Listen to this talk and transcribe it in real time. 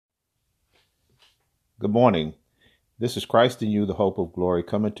Good morning. This is Christ in you, the hope of glory,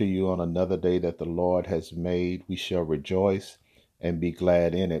 coming to you on another day that the Lord has made. We shall rejoice and be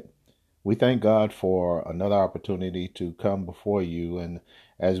glad in it. We thank God for another opportunity to come before you. And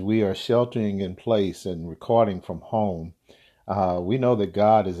as we are sheltering in place and recording from home, we know that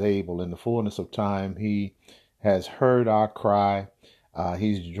God is able. In the fullness of time, He has heard our cry.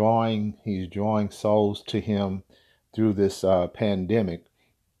 He's drawing souls to Him through this pandemic.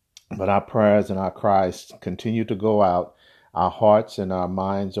 But our prayers and our cries continue to go out. Our hearts and our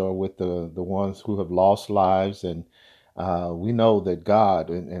minds are with the ones who have lost lives. And we know that God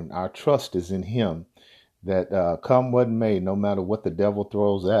and our trust is in Him, that come what may, no matter what the devil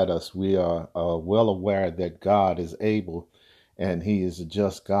throws at us, we are well aware that God is able and He is a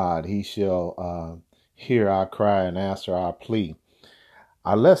just God. He shall hear our cry and answer our plea.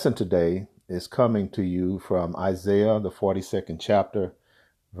 Our lesson today is coming to you from Isaiah, the 42nd chapter,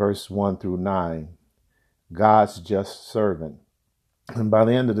 verse 1 through 9, God's just servant. And by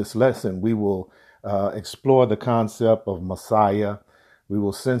the end of this lesson, we will explore the concept of Messiah. We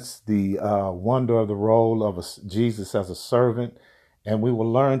will sense the wonder of the role of Jesus as a servant, and we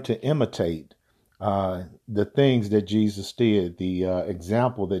will learn to imitate the things that Jesus did, the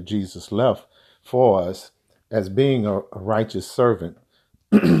example that Jesus left for us as being a righteous servant.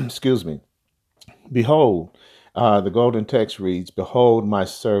 Excuse me. Behold, the golden text reads, Behold my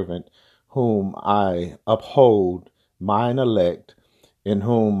servant, whom I uphold, mine elect, in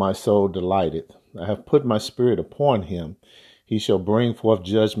whom my soul delighteth. I have put my spirit upon him. He shall bring forth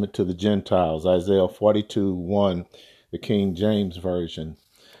judgment to the Gentiles. Isaiah 42:1, the King James Version.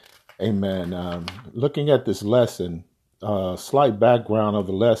 Amen. Looking at this lesson, slight background of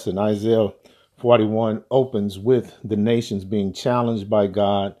the lesson, Isaiah 41 opens with the nations being challenged by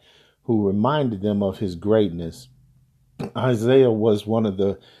God, who reminded them of his greatness. Isaiah was one of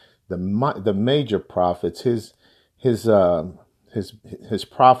the major prophets. His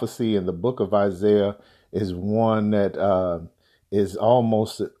prophecy in the book of Isaiah is one that is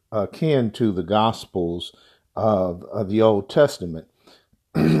almost akin to the Gospels of the Old Testament,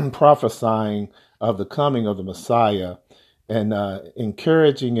 prophesying of the coming of the Messiah and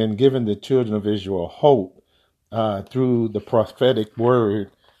encouraging and giving the children of Israel hope through the prophetic word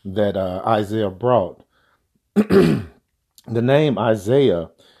that Isaiah brought. The name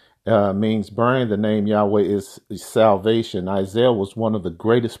Isaiah means bearing the name Yahweh is salvation. Isaiah was one of the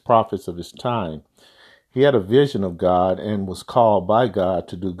greatest prophets of his time. He had a vision of God and was called by God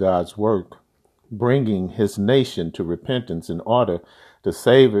to do God's work, bringing his nation to repentance in order to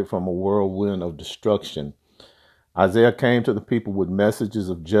save it from a whirlwind of destruction. Isaiah came to the people with messages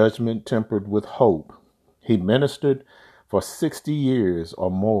of judgment tempered with hope. He ministered for 60 years or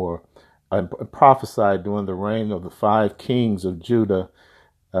more and prophesied during the reign of the 5 kings of Judah,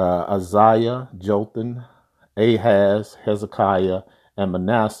 Uzziah, Jotham, Ahaz, Hezekiah, and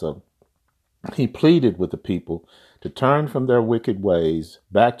Manasseh. He pleaded with the people to turn from their wicked ways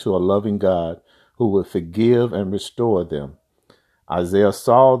back to a loving God who would forgive and restore them. Isaiah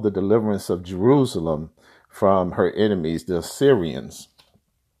saw the deliverance of Jerusalem from her enemies, the Assyrians.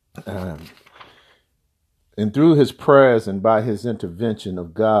 And through his prayers and by his intervention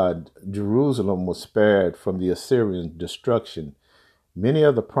of God, Jerusalem was spared from the Assyrian destruction. Many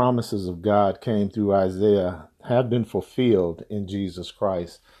of the promises of God came through Isaiah have been fulfilled in Jesus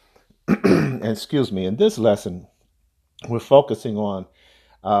Christ. And in this lesson, we're focusing on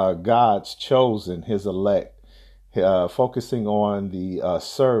God's chosen, his elect, focusing on the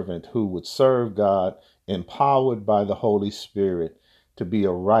servant who would serve God, empowered by the Holy Spirit to be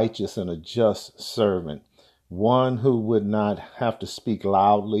a righteous and a just servant, one who would not have to speak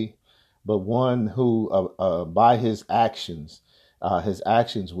loudly, but one who, by his actions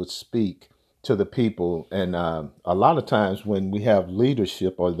would speak to the people. And a lot of times when we have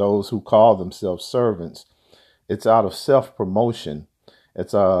leadership or those who call themselves servants, it's out of self-promotion.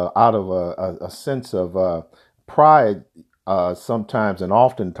 It's out of a sense of pride sometimes and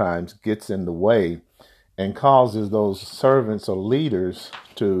oftentimes gets in the way and causes those servants or leaders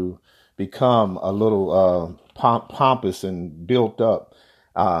to become a little pompous and built up.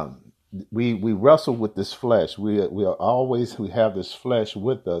 We wrestle with this flesh. We have this flesh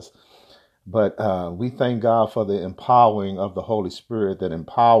with us, but we thank God for the empowering of the Holy Spirit that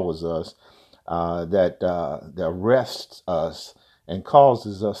empowers us, that arrests us and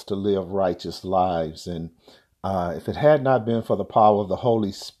causes us to live righteous lives. And if it had not been for the power of the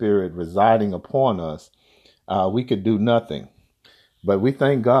Holy Spirit residing upon us, we could do nothing. But we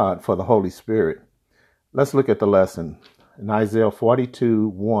thank God for the Holy Spirit. Let's look at the lesson. In Isaiah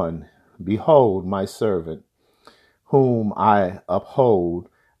 42:1, Behold my servant, whom I uphold,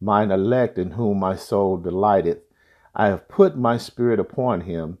 mine elect in whom my soul delighteth. I have put my spirit upon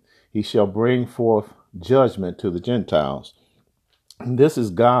him. He shall bring forth judgment to the Gentiles. And this is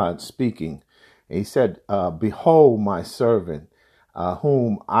God speaking. He said, behold my servant,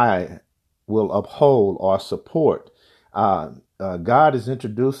 whom I will uphold or support. God is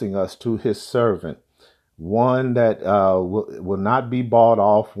introducing us to his servant, one that will not be bought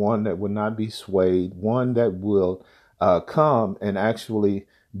off, one that will not be swayed, one that will come and actually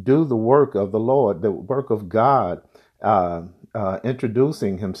do the work of the Lord, the work of God,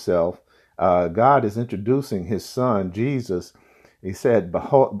 introducing himself. God is introducing his son, Jesus. He said,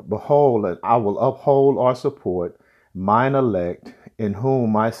 behold, and I will uphold or support mine elect in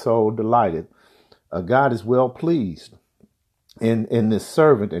whom my soul delighteth. God is well pleased in this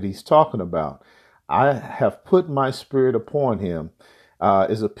servant that he's talking about. I have put my spirit upon him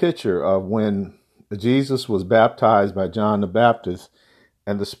is a picture of when Jesus was baptized by John the Baptist,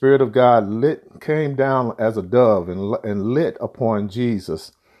 and the Spirit of God came down as a dove and lit upon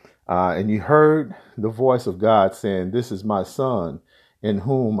Jesus. And you heard the voice of God saying, this is my son in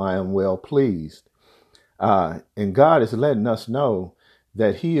whom I am well pleased. And God is letting us know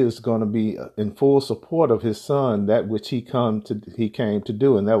that he is going to be in full support of his son, that which he came to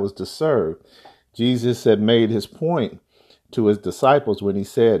do, and that was to serve. Jesus had made his point to his disciples when he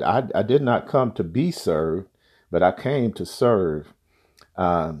said, I did not come to be served, but I came to serve.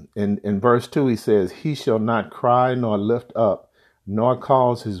 In verse 2, he says, he shall not cry nor lift up, nor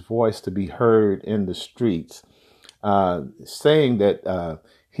cause his voice to be heard in the streets, saying that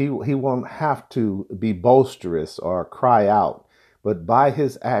he won't have to be boisterous or cry out, but by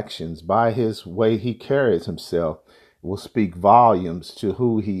his actions, by his way he carries himself, will speak volumes to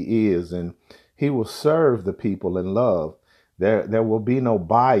who he is, and he will serve the people in love. There will be no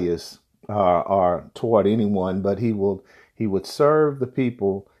bias or toward anyone, but he would serve the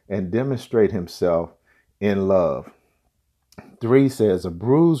people and demonstrate himself in love. 3 says, a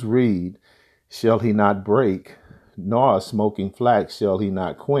bruised reed shall he not break, nor a smoking flax shall he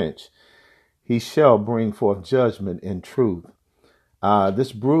not quench. He shall bring forth judgment in truth.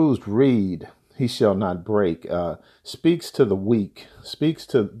 This bruised reed he shall not break speaks to the weak, speaks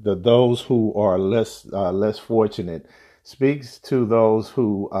to those who are less fortunate, speaks to those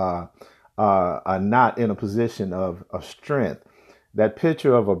who are not in a position of strength. That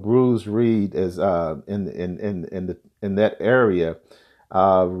picture of a bruised reed is in that area.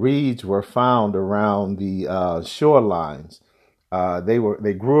 Reeds were found around the shorelines.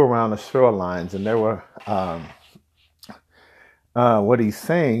 They grew around the shorelines, and there were. What he's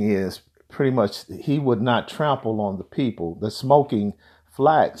saying is pretty much he would not trample on the people. The smoking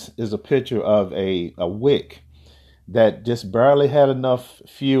flax is a picture of a wick that just barely had enough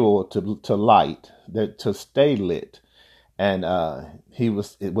fuel to light, that to stay lit. And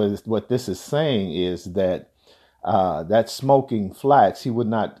what this is saying is that that smoking flax, he would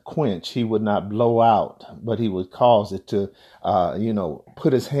not quench, he would not blow out, but he would cause it to,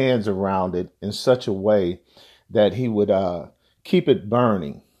 put his hands around it in such a way that he would keep it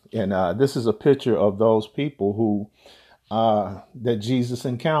burning. And this is a picture of those people who that Jesus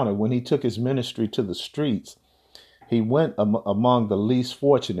encountered when he took his ministry to the streets. He went among the least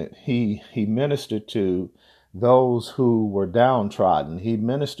fortunate. He ministered to those who were downtrodden. He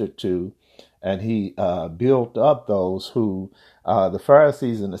ministered to and he built up those who, the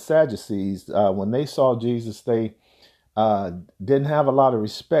Pharisees and the Sadducees, when they saw Jesus, they didn't have a lot of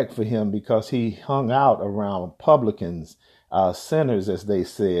respect for him because he hung out around publicans, sinners, as they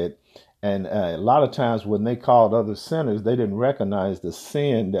said. And a lot of times when they called others sinners, they didn't recognize the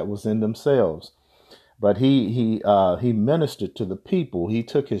sin that was in themselves. But he ministered to the people. He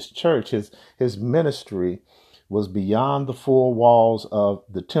took his church, his ministry was beyond the four walls of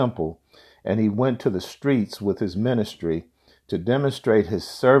the temple. And he went to the streets with his ministry to demonstrate his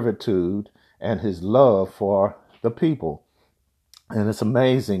servitude and his love for the people. And it's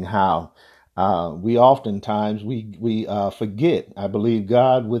amazing how we oftentimes we forget. I believe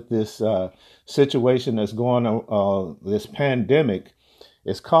God, with this situation that's going on, this pandemic,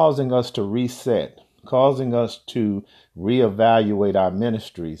 is causing us to reset, causing us to reevaluate our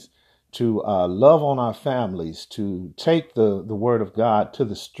ministries, to love on our families, to take the word of God to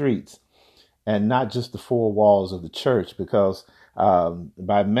the streets and not just the four walls of the church, because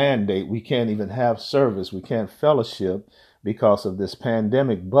by mandate, we can't even have service. We can't fellowship because of this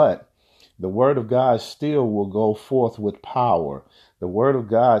pandemic, but the word of God still will go forth with power. The word of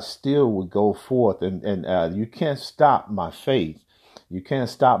God still will go forth, and you can't stop my faith. You can't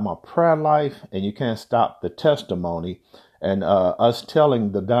stop my prayer life, and you can't stop the testimony and us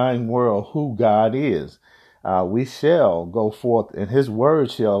telling the dying world who God is. we shall go forth, and his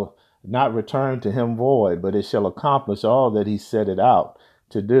word shall not return to him void, but it shall accomplish all that he set it out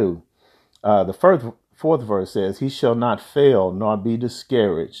to do. The fourth verse says, he shall not fail nor be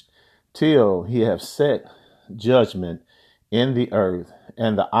discouraged till he have set judgment in the earth,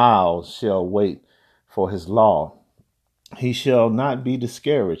 and the isles shall wait for his law. He shall not be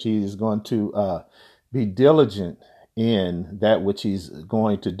discouraged. He is going to be diligent in that which he's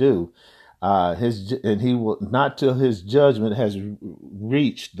going to do. And he will not till his judgment has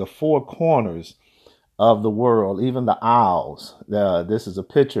reached the four corners of the world, even the isles. This is a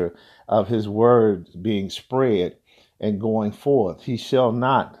picture of his word being spread and going forth. He will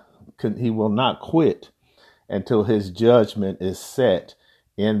not quit until his judgment is set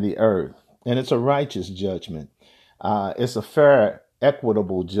in the earth. And it's a righteous judgment. It's a fair,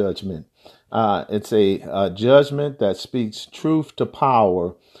 equitable judgment. It's a judgment that speaks truth to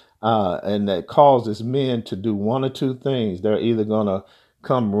power, and that causes men to do one or two things. They're either going to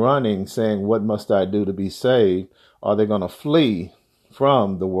come running saying, what must I do to be saved? Or they're going to flee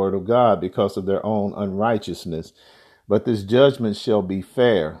from the word of God because of their own unrighteousness. But this judgment shall be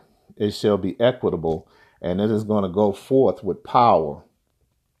fair. It shall be equitable, and it is going to go forth with power.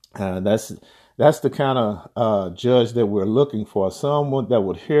 That's the kind of judge that we're looking for, someone that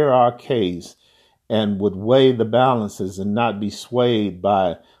would hear our case and would weigh the balances and not be swayed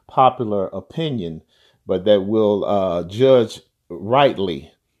by popular opinion, but that will judge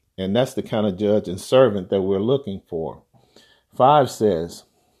rightly. And that's the kind of judge and servant that we're looking for. 5 says,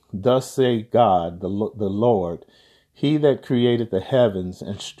 thus say God, the Lord, he that created the heavens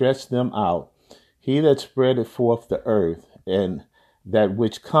and stretched them out, he that spreadeth forth the earth, and that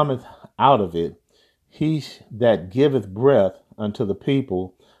which cometh out of it, he that giveth breath unto the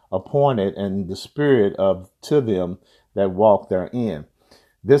people appointed, and the spirit to them that walk therein.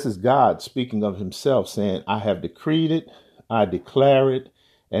 This is God speaking of himself, saying, I have decreed it, I declare it,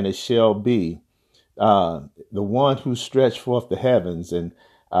 and it shall be. The one who stretched forth the heavens and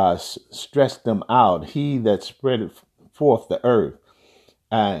stretched them out, he that spread forth the earth.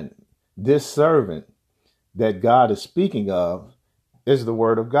 And this servant that God is speaking of is the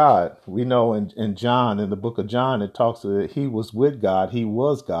word of God. We know in John, in the book of John, it talks that he was with God, he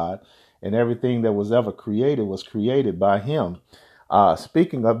was God, and everything that was ever created was created by him.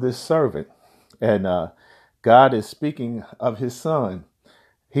 Speaking of this servant, and God is speaking of his son,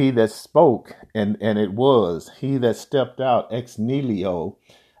 he that spoke, and it was, he that stepped out ex nihilo,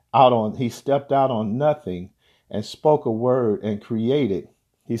 he stepped out on nothing and spoke a word and created.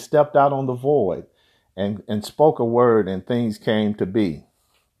 He stepped out on the void and spoke a word, and things came to be.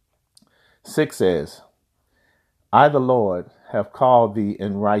 6 says, I, the Lord, have called thee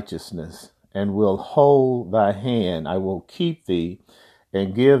in righteousness, and will hold thy hand. I will keep thee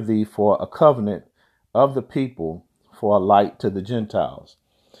and give thee for a covenant of the people, for a light to the Gentiles.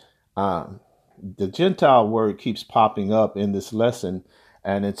 The Gentile word keeps popping up in this lesson,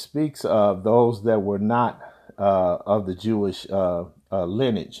 and it speaks of those that were not of the Jewish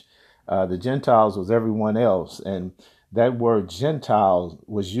lineage. The Gentiles was everyone else, and that word Gentiles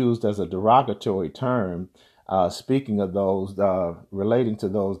was used as a derogatory term, speaking of those, relating to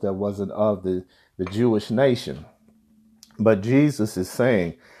those that wasn't of the Jewish nation. But Jesus is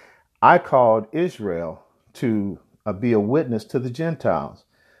saying, I called Israel to be a witness to the Gentiles,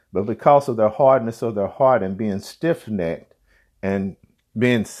 but because of their hardness of their heart and being stiff-necked and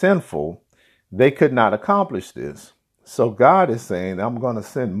being sinful, they could not accomplish this. So God is saying, I'm going to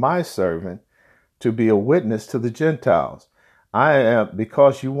send my servant to be a witness to the Gentiles.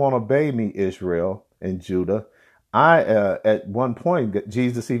 Because you won't obey me, Israel and Judah. At one point,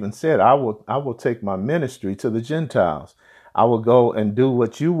 Jesus even said, I will take my ministry to the Gentiles. I will go and do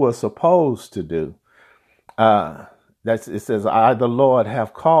what you were supposed to do. It says, I, the Lord,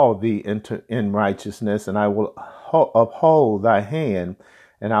 have called thee in righteousness, and I will uphold thy hand,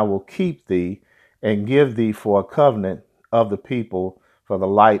 and I will keep thee and give thee for a covenant of the people, for the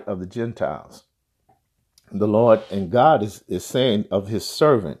light of the Gentiles. The Lord and God is saying of his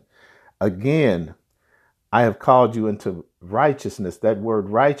servant, again, I have called you into righteousness. That word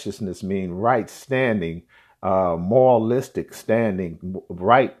righteousness means right standing, moralistic standing,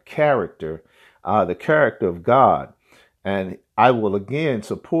 right character, the character of God. And I will again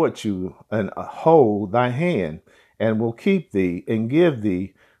support you and hold thy hand, and will keep thee and give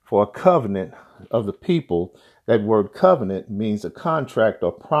thee for a covenant of the people. That word covenant means a contract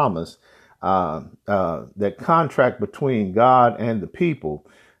or promise, that contract between God and the people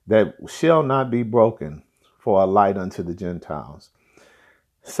that shall not be broken, for a light unto the Gentiles.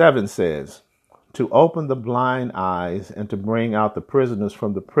 7 says, to open the blind eyes and to bring out the prisoners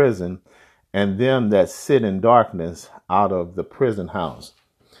from the prison, and them that sit in darkness out of the prison house.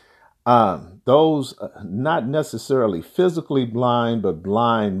 Those not necessarily physically blind, but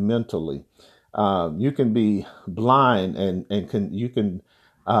blind mentally. You can be blind and you can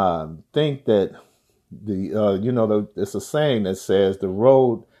think that it's a saying that says the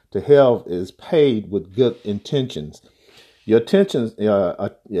road to hell is paved with good intentions. Your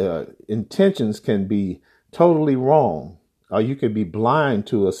intentions can be totally wrong, or you could be blind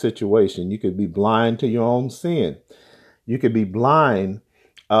to a situation. You could be blind to your own sin. You could be blind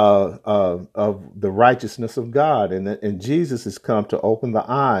of the righteousness of God, and Jesus has come to open the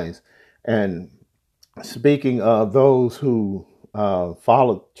eyes. And speaking of those who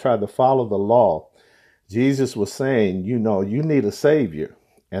try to follow the law, Jesus was saying, you need a savior,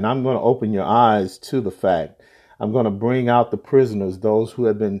 and I'm going to open your eyes to the fact. I'm going to bring out the prisoners, those who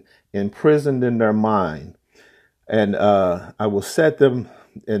have been imprisoned in their mind, and I will set them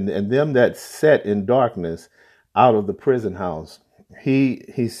and them that sat in darkness out of the prison house.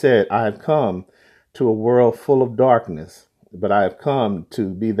 He said, I have come to a world full of darkness, but I have come to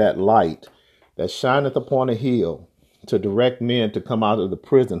be that light that shineth upon a hill, to direct men to come out of the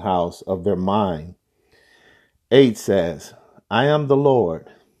prison house of their mind. 8 says, I am the Lord,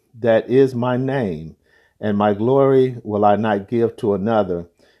 that is my name, and my glory will I not give to another,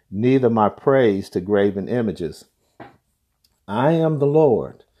 neither my praise to graven images. I am the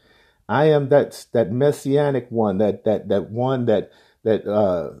Lord. I am that messianic one, that one that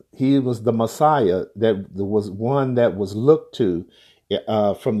he was the Messiah, that was one that was looked to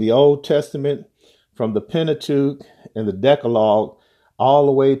from the Old Testament, from the Pentateuch and the Decalogue, all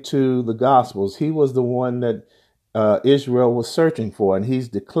the way to the Gospels. He was the one that Israel was searching for, and he's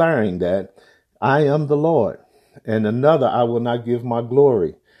declaring that I am the Lord, and another I will not give my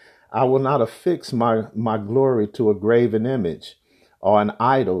glory. I will not affix my glory to a graven image or an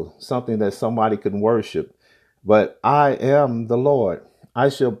idol, something that somebody can worship. But I am the Lord. I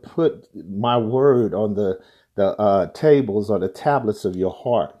shall put my word on the tables or the tablets of your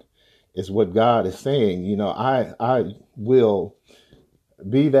heart, is what God is saying. I will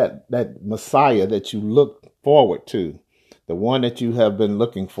be that Messiah that you look forward to, the one that you have been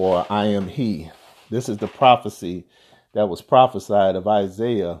looking for. I am he. This is the prophecy that was prophesied of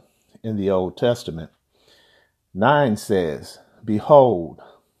Isaiah in the Old Testament. 9 says, Behold,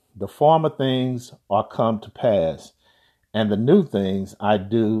 the former things are come to pass, and the new things I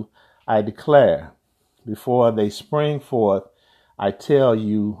declare. Before they spring forth, I tell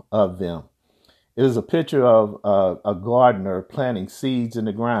you of them. It is a picture of a gardener planting seeds in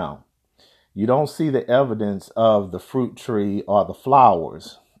the ground. You don't see the evidence of the fruit tree or the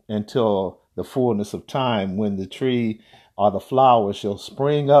flowers until the fullness of time, when the tree or the flower shall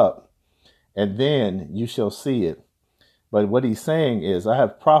spring up, and then you shall see it. But what he's saying is, I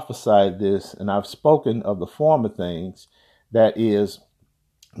have prophesied this, and I've spoken of the former things. That is,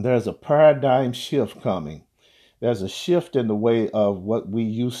 there's a paradigm shift coming. There's a shift in the way of what we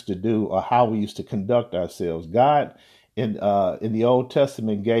used to do or how we used to conduct ourselves. God in the Old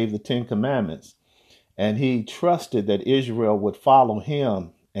Testament gave the 10 Commandments, and he trusted that Israel would follow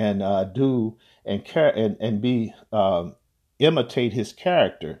him and do and be imitate his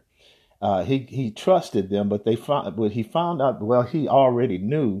character. He trusted them, but he found out. Well, he already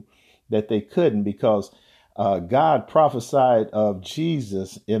knew that they couldn't, because God prophesied of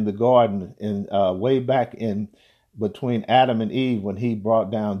Jesus in the garden in way back in between Adam and Eve, when he brought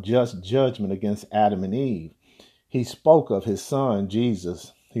down just judgment against Adam and Eve. He spoke of his son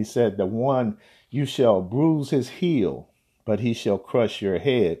Jesus. He said, the one, you shall bruise his heel, but he shall crush your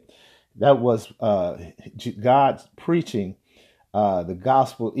head. That was God's preaching the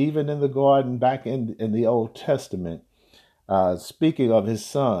gospel, even in the garden back in the Old Testament, speaking of his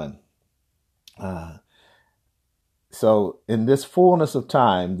son. So in this fullness of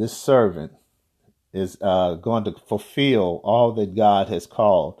time, this servant is going to fulfill all that God has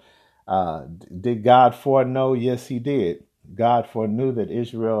called. Did God foreknow? Yes, he did. God foreknew that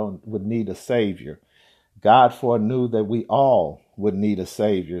Israel would need a savior. God foreknew that we all would need a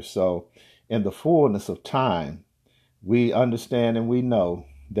savior. So in the fullness of time, we understand and we know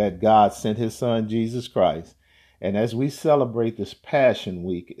that God sent his son, Jesus Christ. And as we celebrate this Passion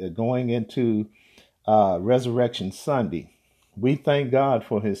Week, going into Resurrection Sunday, we thank God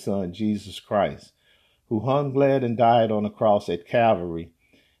for his son, Jesus Christ, who hung, bled, and died on the cross at Calvary,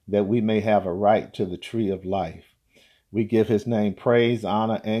 that we may have a right to the tree of life. We give his name praise,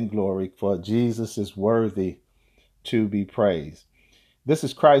 honor, and glory, for Jesus is worthy to be praised. This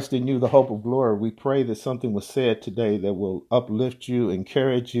is Christ in you, the hope of glory. We pray that something was said today that will uplift you,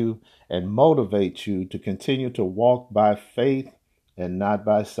 encourage you, and motivate you to continue to walk by faith and not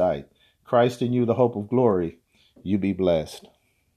by sight. Christ in you, the hope of glory. You be blessed.